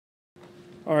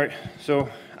All right, so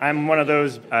I'm one of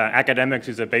those academics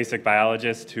who's a basic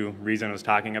biologist who Reason was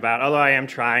talking about, although I am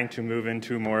trying to move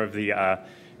into more of the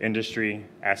industry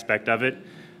aspect of it.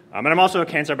 And I'm also a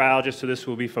cancer biologist, so this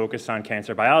will be focused on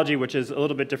cancer biology, which is a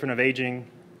little bit different of aging,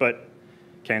 but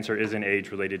cancer is an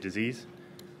age-related disease.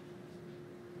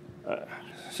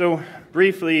 So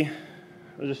briefly,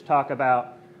 we'll just talk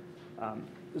about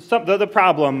the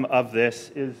problem of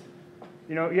this is,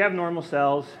 you have normal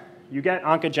cells. You get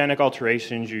oncogenic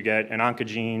alterations, you get an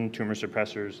oncogene, tumor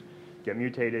suppressors get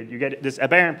mutated, you get this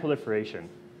aberrant proliferation.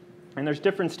 And there's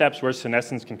different steps where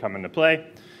senescence can come into play.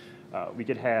 We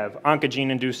could have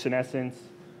oncogene-induced senescence,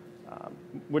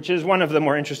 which is one of the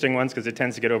more interesting ones because it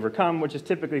tends to get overcome, which is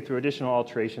typically through additional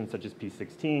alterations such as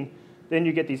P16. Then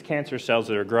you get these cancer cells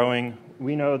that are growing.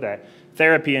 We know that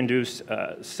therapy-induced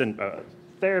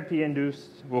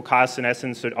will cause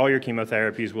senescence, so all your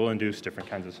chemotherapies will induce different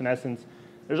kinds of senescence.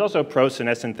 There's also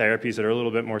pro-senescent therapies that are a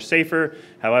little bit more safer.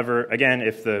 However, again,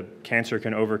 if the cancer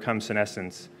can overcome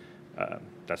senescence,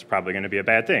 that's probably going to be a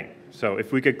bad thing. So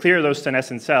if we could clear those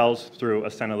senescent cells through a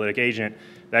senolytic agent,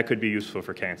 that could be useful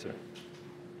for cancer.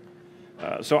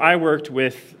 So I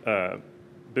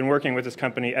been working with this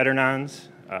company, Edernons,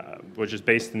 which is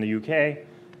based in the UK,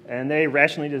 and they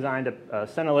rationally designed a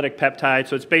senolytic peptide.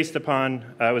 So it's based upon,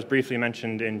 it was briefly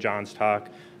mentioned in John's talk,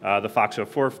 the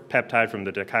FOXO4 peptide from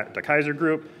the De Keyser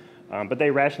group, but they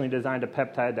rationally designed a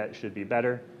peptide that should be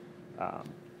better.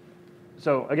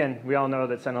 So again, we all know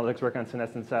that senolytics work on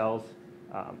senescent cells.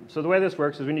 So the way this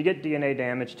works is when you get DNA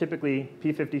damage, typically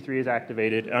P53 is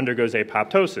activated, it undergoes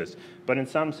apoptosis. But in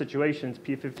some situations,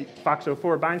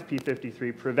 FOXO4 binds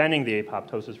P53, preventing the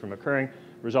apoptosis from occurring,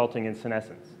 resulting in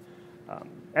senescence.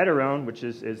 Ederone, which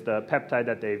is the peptide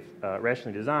that they've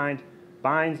rationally designed,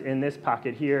 binds in this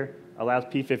pocket here, allows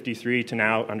P53 to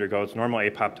now undergo its normal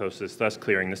apoptosis, thus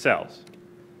clearing the cells.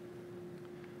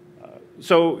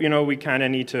 So, we kind of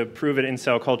need to prove it in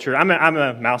cell culture. I'm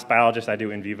a mouse biologist. I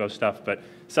do in vivo stuff, but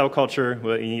cell culture,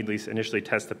 well, you need at least initially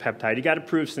test the peptide. You got to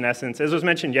prove senescence. As was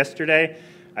mentioned yesterday,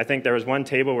 I think there was one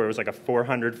table where it was like a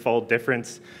 400-fold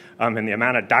difference in the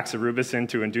amount of doxorubicin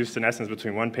to induce senescence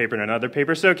between one paper and another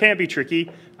paper, so it can't be tricky.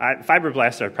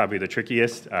 Fibroblasts are probably the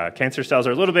trickiest. Cancer cells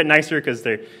are a little bit nicer because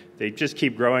they just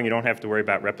keep growing. You don't have to worry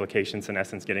about replication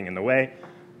senescence getting in the way.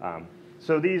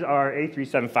 So these are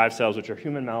A375 cells, which are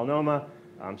human melanoma.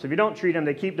 So if you don't treat them,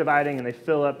 they keep dividing and they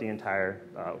fill up the entire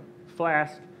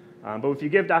flask. But if you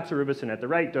give doxorubicin at the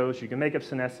right dose, you can make up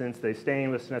senescence. They stain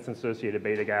with senescence-associated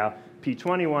beta-gal.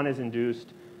 P21 is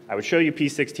induced. I would show you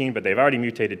P16, but they've already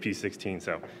mutated P16,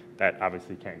 so that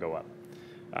obviously can't go up.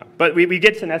 But we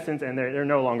get senescence, and they're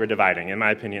no longer dividing. In my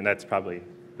opinion, that's probably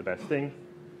the best thing.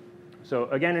 So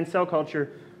again, in cell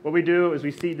culture, what we do is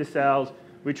we seed the cells.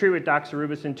 We treat with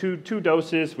doxorubicin, two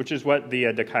doses, which is what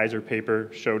the De Keyser paper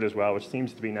showed as well, which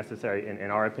seems to be necessary in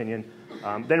our opinion.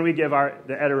 Then we give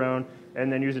the Ederone, and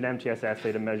then use an MTS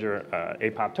assay to measure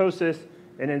apoptosis.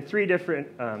 And in 3 different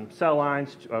cell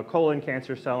lines, colon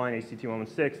cancer cell line,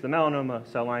 ACT116, the melanoma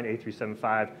cell line,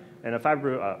 A375, and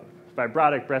a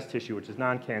fibrotic breast tissue, which is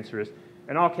non-cancerous.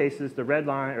 In all cases, the red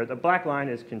line, or the black line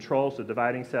is control, so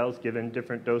dividing cells given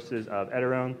different doses of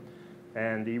Ederone.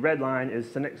 And the red line is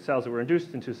cells that were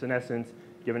induced into senescence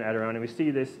given Ederone. And we see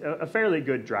this, a fairly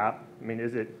good drop. I mean,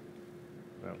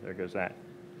 well, there goes that.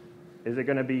 Is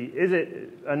it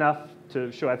enough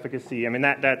to show efficacy? I mean,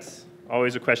 that's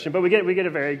always a question. But we get a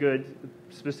very good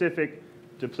specific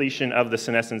depletion of the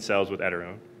senescent cells with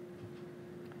Ederone.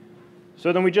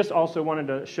 So then we just also wanted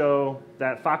to show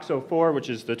that FOXO4, which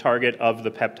is the target of the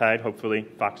peptide, hopefully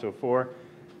FOXO4,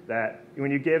 that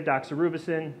when you give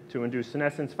doxorubicin to induce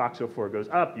senescence, FOXO4 goes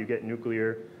up. You get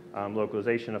nuclear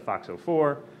localization of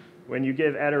FOXO4. When you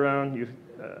give Ederone,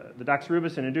 the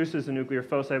doxorubicin induces the nuclear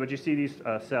foci, but you see these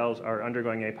cells are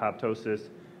undergoing apoptosis,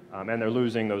 and they're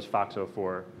losing those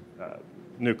FOXO4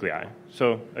 nuclei.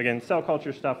 So again, cell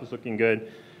culture stuff was looking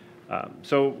good.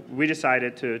 So we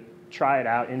decided to try it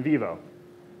out in vivo.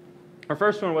 Our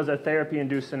first one was a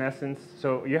therapy-induced senescence.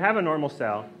 So you have a normal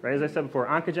cell, right? As I said before,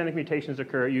 oncogenic mutations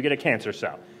occur, you get a cancer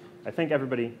cell. I think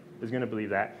everybody is going to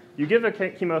believe that. You give a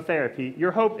chemotherapy,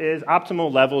 your hope is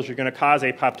optimal levels, you're going to cause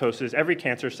apoptosis, every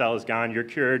cancer cell is gone, you're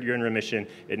cured, you're in remission,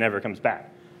 it never comes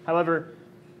back. However,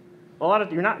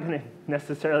 you're not going to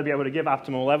necessarily be able to give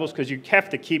optimal levels because you have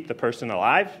to keep the person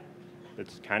alive.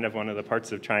 That's kind of one of the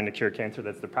parts of trying to cure cancer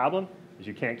that's the problem, is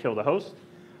you can't kill the host.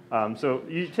 So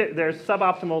there's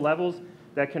suboptimal levels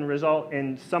that can result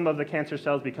in some of the cancer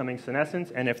cells becoming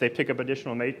senescent, and if they pick up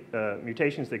additional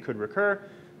mutations, they could recur.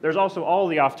 There's also all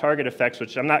the off-target effects,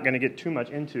 which I'm not going to get too much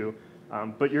into,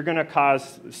 But you're going to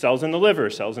cause cells in the liver,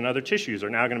 cells in other tissues are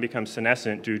now going to become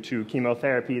senescent due to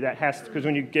chemotherapy. That has, because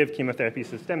when you give chemotherapy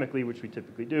systemically, which we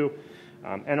typically do,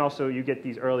 and also you get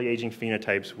these early aging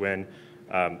phenotypes when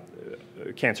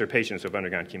cancer patients have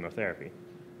undergone chemotherapy.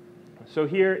 So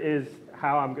here is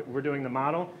how we're doing the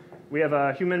model. We have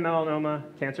a human melanoma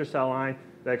cancer cell line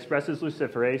that expresses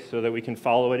luciferase so that we can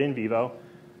follow it in vivo.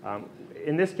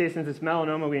 In this case, since it's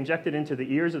melanoma, we inject it into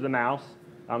the ears of the mouse.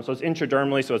 So it's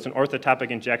intradermally, so it's an orthotopic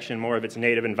injection, more of its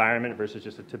native environment versus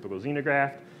just a typical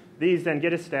xenograft. These then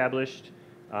get established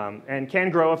and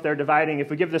can grow if they're dividing. If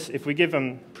we give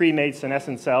them pre-made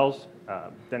senescent cells,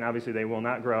 then obviously they will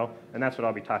not grow, and that's what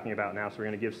I'll be talking about now. So we're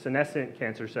going to give senescent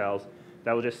cancer cells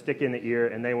that will just stick in the ear,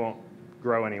 and they won't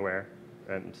grow anywhere,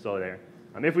 and still there.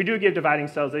 If we do give dividing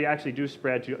cells, they actually do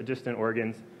spread to distant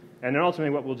organs. And then ultimately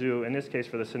what we'll do, in this case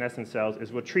for the senescent cells,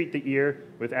 is we'll treat the ear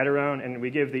with ederone, and we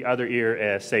give the other ear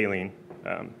a saline,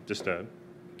 just a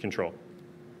control.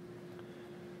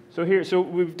 So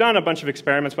we've done a bunch of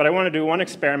experiments, but I want to do one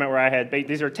experiment where I had,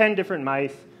 these are 10 different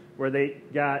mice where they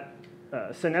got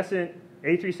senescent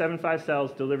A375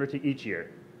 cells delivered to each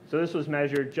ear. So this was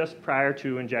measured just prior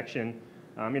to injection.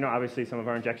 Obviously some of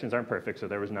our injections aren't perfect, so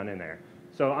there was none in there.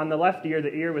 So on the left ear,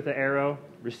 the ear with the arrow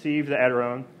received the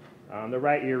ederone. The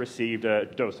right ear received a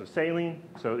dose of saline.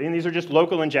 And these are just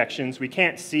local injections. We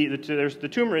can't see, the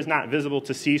tumor is not visible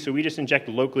to see, so we just inject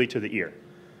locally to the ear.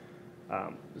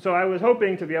 So I was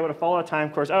hoping to be able to follow a time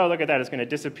course. Oh, look at that, it's going to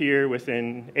disappear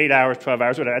within 8 hours, 12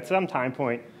 hours, whatever, at some time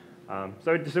point.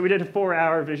 So we did a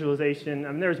 4-hour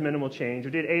visualization. There's minimal change.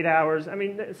 We did 8 hours.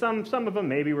 Some of them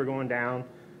maybe were going down.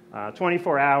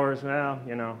 24 hours,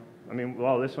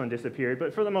 well, this one disappeared.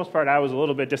 But for the most part, I was a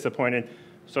little bit disappointed.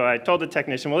 So I told the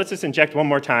technician, well, let's just inject one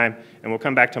more time, and we'll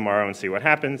come back tomorrow and see what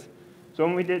happens. So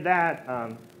when we did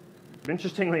that,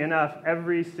 interestingly enough,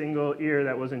 every single ear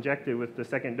that was injected with the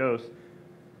second dose,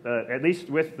 at least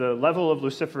with the level of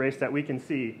luciferase that we can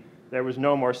see, there was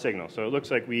no more signal. So it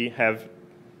looks like we have,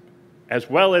 as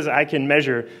well as I can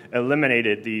measure,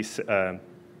 eliminated these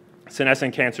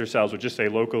senescent cancer cells with just a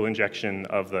local injection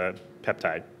of the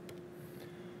peptide.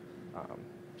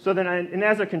 And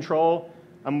as a control,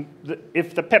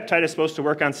 if the peptide is supposed to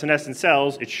work on senescent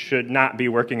cells, it should not be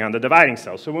working on the dividing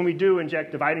cells. So when we do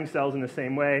inject dividing cells in the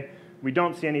same way, we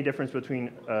don't see any difference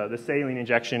between the saline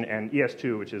injection and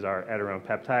ES2, which is our ederone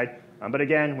peptide. But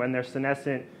again, when they're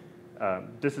senescent,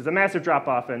 this is a massive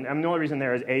drop-off. And the only reason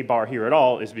there is a bar here at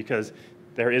all is because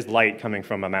there is light coming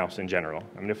from a mouse in general.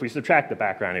 If we subtract the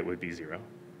background, it would be 0.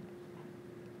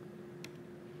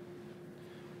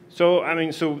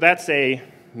 So that's a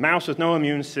mouse with no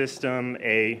immune system,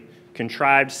 a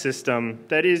contrived system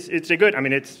that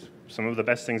it's some of the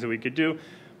best things that we could do.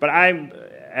 But I,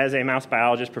 as a mouse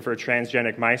biologist, prefer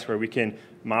transgenic mice where we can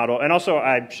model. And also,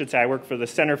 I should say, I work for the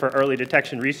Center for Early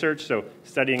Detection Research, so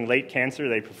studying late cancer,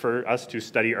 they prefer us to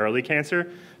study early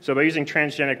cancer. So by using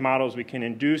transgenic models, we can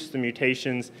induce the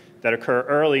mutations that occur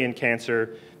early in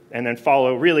cancer and then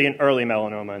follow really an early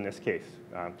melanoma in this case.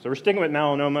 So we're sticking with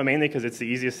melanoma mainly because it's the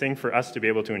easiest thing for us to be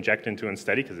able to inject into and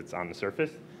study because it's on the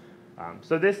surface.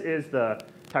 So this is the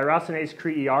tyrosinase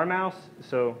Cre-ER mouse.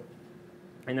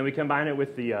 And then we combine it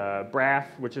with the BRAF,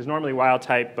 which is normally wild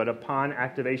type, but upon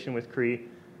activation with Cre,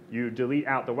 you delete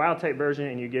out the wild type version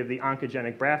and you give the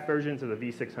oncogenic BRAF version, so the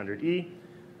V600E.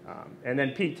 And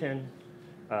then P10.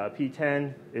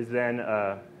 P10 is then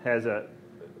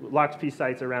locks P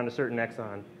sites around a certain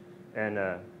exon. And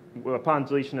upon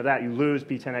deletion of that, you lose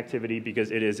P10 activity because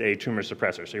it is a tumor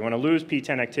suppressor. So you want to lose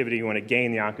P10 activity, you want to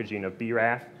gain the oncogene of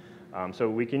BRAF. So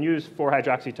we can use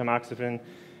 4-hydroxytamoxifen.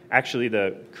 Actually,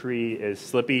 the Cre is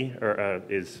slippy, or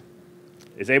is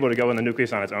able to go in the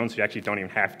nucleus on its own, so you actually don't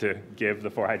even have to give the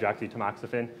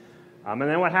 4-hydroxytamoxifen. And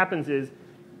then what happens is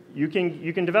you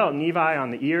can develop nevi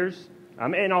on the ears,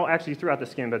 and all actually throughout the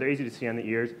skin, but they're easy to see on the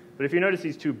ears. But if you notice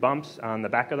these 2 bumps on the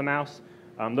back of the mouse,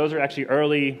 those are actually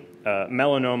early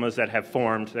melanomas that have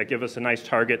formed that give us a nice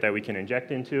target that we can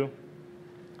inject into.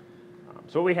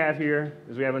 So what we have here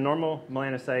is we have a normal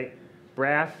melanocyte.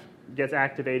 BRAF gets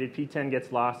activated, P10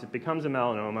 gets lost, it becomes a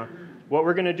melanoma. What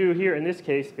we're going to do here in this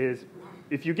case is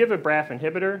if you give a BRAF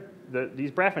inhibitor, these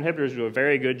BRAF inhibitors do a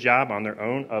very good job on their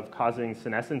own of causing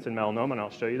senescence in melanoma, and I'll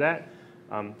show you that.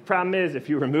 Problem is, if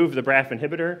you remove the BRAF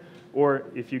inhibitor or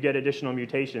if you get additional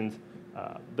mutations,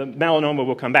 the melanoma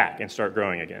will come back and start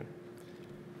growing again.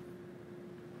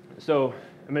 So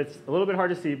it's a little bit hard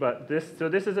to see, but this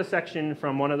is a section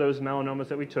from one of those melanomas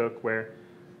that we took where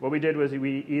what we did was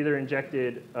we either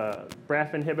injected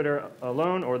BRAF inhibitor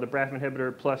alone or the BRAF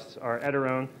inhibitor plus our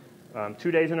ederone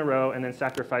 2 days in a row and then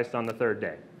sacrificed on the 3rd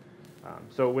day.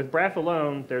 So with BRAF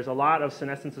alone, there's a lot of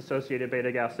senescence-associated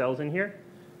beta-gal cells in here.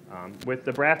 With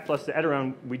the BRAF plus the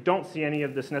ederone, we don't see any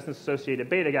of the senescence-associated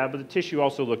beta-gal, but the tissue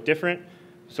also looked different.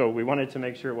 So we wanted to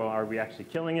make sure, well, are we actually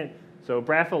killing it? So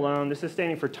BRAF alone, this is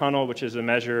standing for tunnel, which is a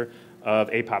measure of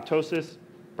apoptosis.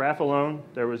 BRAF alone,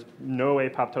 there was no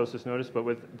apoptosis noticed, but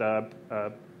with the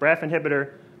BRAF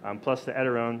inhibitor plus the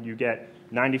ederone, you get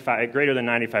greater than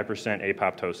 95%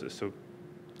 apoptosis. So,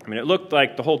 I mean, it looked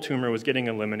like the whole tumor was getting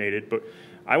eliminated, but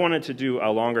I wanted to do a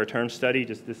longer-term study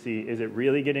just to see, is it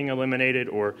really getting eliminated,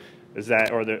 or is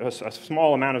that, or a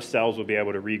small amount of cells will be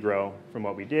able to regrow from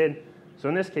what we did. So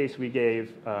in this case, we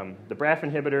gave the BRAF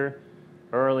inhibitor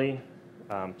early,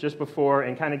 just before,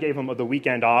 and kind of gave them the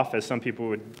weekend off, as some people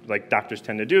would, like doctors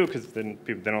tend to do, because then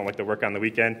people, they don't like to work on the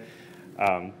weekend.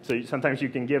 So sometimes you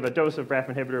can give a dose of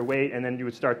BRAF inhibitor, wait, and then you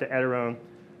would start the ederone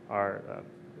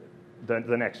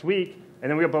the next week. And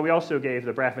then but we also gave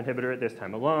the BRAF inhibitor at this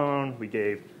time alone. We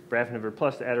gave BRAF inhibitor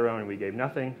plus the ederone, and we gave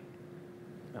nothing.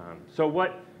 So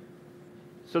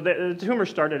the tumor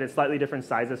started at slightly different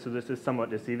sizes, so this is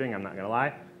somewhat deceiving, I'm not going to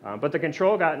lie. But the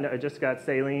control just got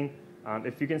saline.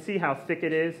 If you can see how thick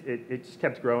it is, it just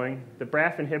kept growing. The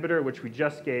BRAF inhibitor, which we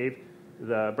just gave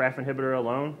the BRAF inhibitor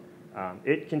alone,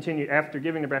 it continued, after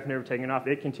giving the BRAF inhibitor taken off,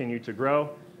 it continued to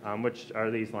grow, which are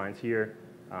these lines here.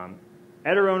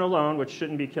 Ederone alone, which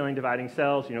shouldn't be killing dividing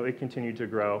cells, it continued to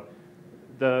grow.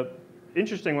 The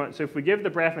interesting one, so if we give the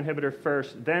BRAF inhibitor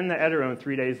first, then the ederone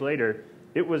 3 days later,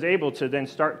 it was able to then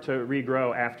start to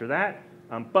regrow after that.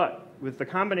 But with the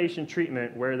combination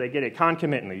treatment where they get it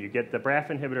concomitantly, you get the BRAF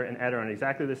inhibitor and ederone at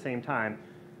exactly the same time,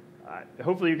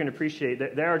 hopefully you can appreciate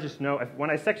that there are just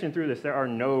when I section through this, there are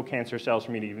no cancer cells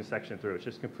for me to even section through. It's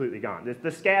just completely gone.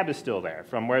 The scab is still there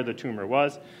from where the tumor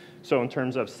was. So in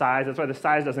terms of size, that's why the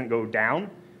size doesn't go down.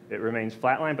 It remains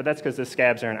flatline, but that's because the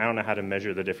scabs are, and I don't know how to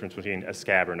measure the difference between a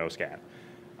scab or no scab.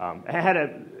 Had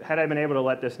I been able to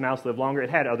let this mouse live longer, it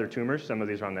had other tumors. Some of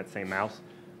these are on that same mouse.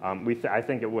 I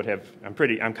think it would have, I'm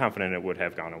confident it would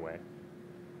have gone away.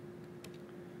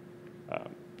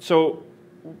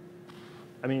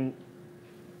 I mean,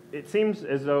 it seems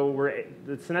as though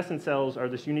the senescent cells are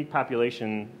this unique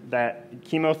population that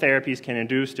chemotherapies can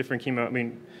induce different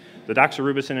the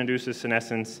doxorubicin induces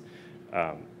senescence.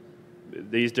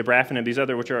 These dabrafenib, these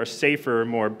other, which are safer,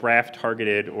 more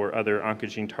BRAF-targeted or other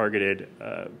oncogene-targeted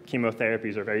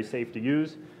chemotherapies are very safe to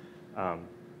use. And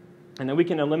then we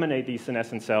can eliminate these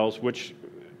senescent cells, which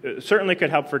certainly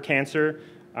could help for cancer.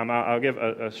 I'll give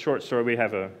a short story. We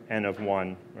have an N of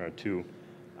 1 or 2.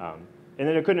 And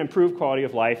then it could improve quality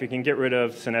of life. It can get rid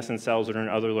of senescent cells that are in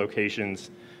other locations.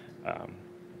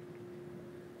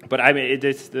 But I mean,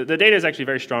 the data is actually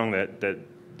very strong that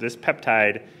this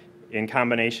peptide in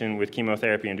combination with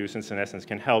chemotherapy inducing senescence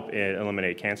can help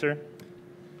eliminate cancer.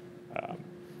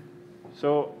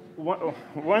 So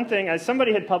one thing,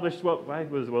 somebody had published, what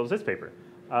was this paper?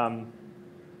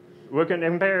 We can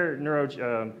compare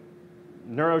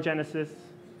neurogenesis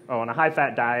on a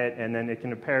high-fat diet, and then it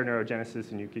can impair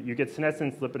neurogenesis, and you get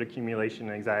senescence, lipid accumulation,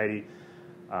 anxiety.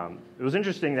 It was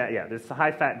interesting that, yeah, this is a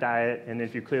high-fat diet, and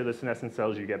if you clear the senescent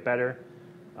cells, you get better.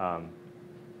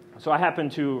 So I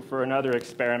happened to, for another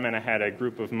experiment, I had a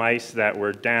group of mice that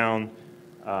were down,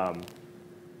 that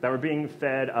were being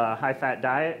fed a high-fat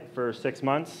diet for 6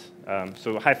 months.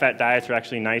 So high-fat diets are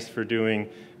actually nice for doing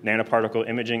nanoparticle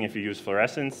imaging if you use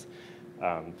fluorescence.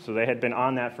 So they had been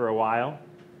on that for a while.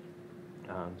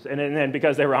 And then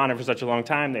because they were on it for such a long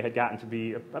time, they had gotten to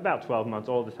be about 12 months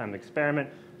old at the time of the experiment.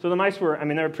 So the mice were,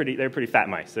 they were pretty fat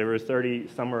mice. They were 30,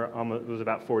 some were almost, it was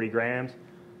about 40 grams,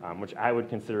 which I would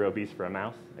consider obese for a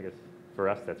mouse. I guess for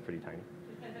us, that's pretty tiny.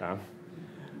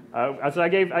 So I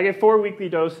gave 4 weekly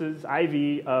doses,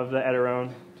 IV, of the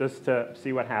ederone, just to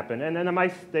see what happened. And then the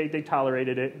mice, they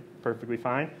tolerated it perfectly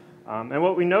fine. And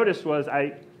what we noticed was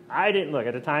I didn't look,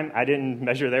 at the time, I didn't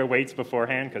measure their weights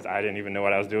beforehand because I didn't even know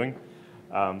what I was doing.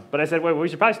 But I said, well, we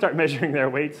should probably start measuring their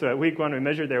weights. So at week 1, we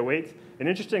measured their weights. And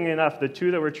interestingly enough, the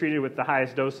 2 that were treated with the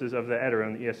highest doses of the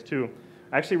ederone, the ES2,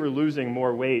 actually were losing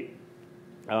more weight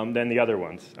than the other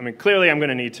ones. Clearly I'm going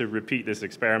to need to repeat this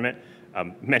experiment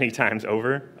many times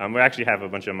over. We actually have a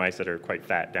bunch of mice that are quite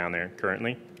fat down there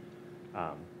currently.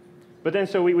 But then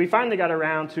so we finally got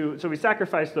around to, so we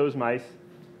sacrificed those mice.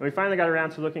 And we finally got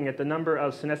around to looking at the number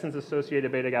of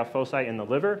senescence-associated beta-gal foci in the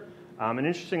liver. And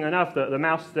interestingly enough, the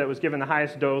mouse that was given the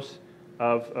highest dose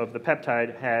of the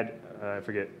peptide had, I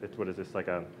forget, what is this, like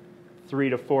a 3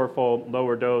 to 4-fold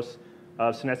lower dose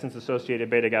of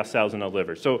senescence-associated beta-gal cells in the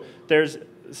liver. So there's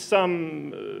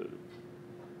some,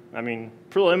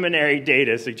 preliminary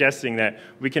data suggesting that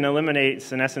we can eliminate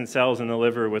senescent cells in the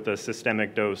liver with a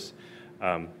systemic dose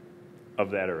of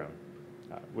the ederone.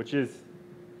 which is,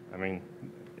 I mean,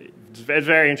 it's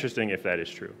very interesting if that is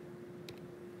true.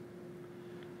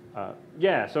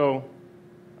 Yeah, so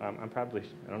I'm probably,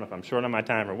 I don't know if I'm short on my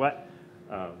time or what,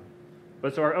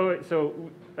 but so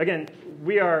again,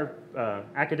 we are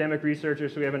academic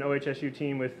researchers, so we have an OHSU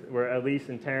team where Elise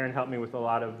and Taryn help me with a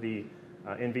lot of the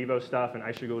in vivo stuff, and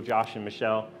Aishagul, Josh, and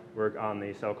Michelle work on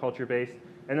the cell culture base.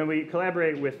 And then we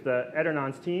collaborate with the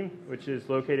Edernon's team, which is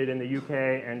located in the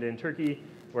UK and in Turkey,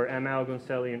 where Emel,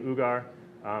 Gunseli, and Ugar.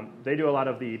 They do a lot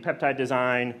of the peptide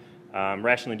design,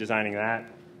 rationally designing that.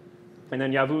 And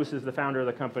then Yavuz is the founder of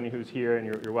the company who's here,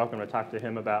 and you're welcome to talk to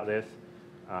him about this.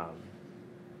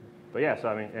 But yeah, so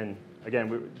I mean, and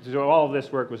again, so all of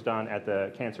this work was done at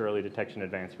the Cancer Early Detection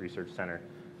Advanced Research Center,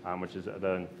 which is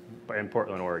in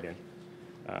Portland, Oregon.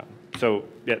 So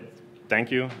yeah, thank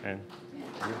you. And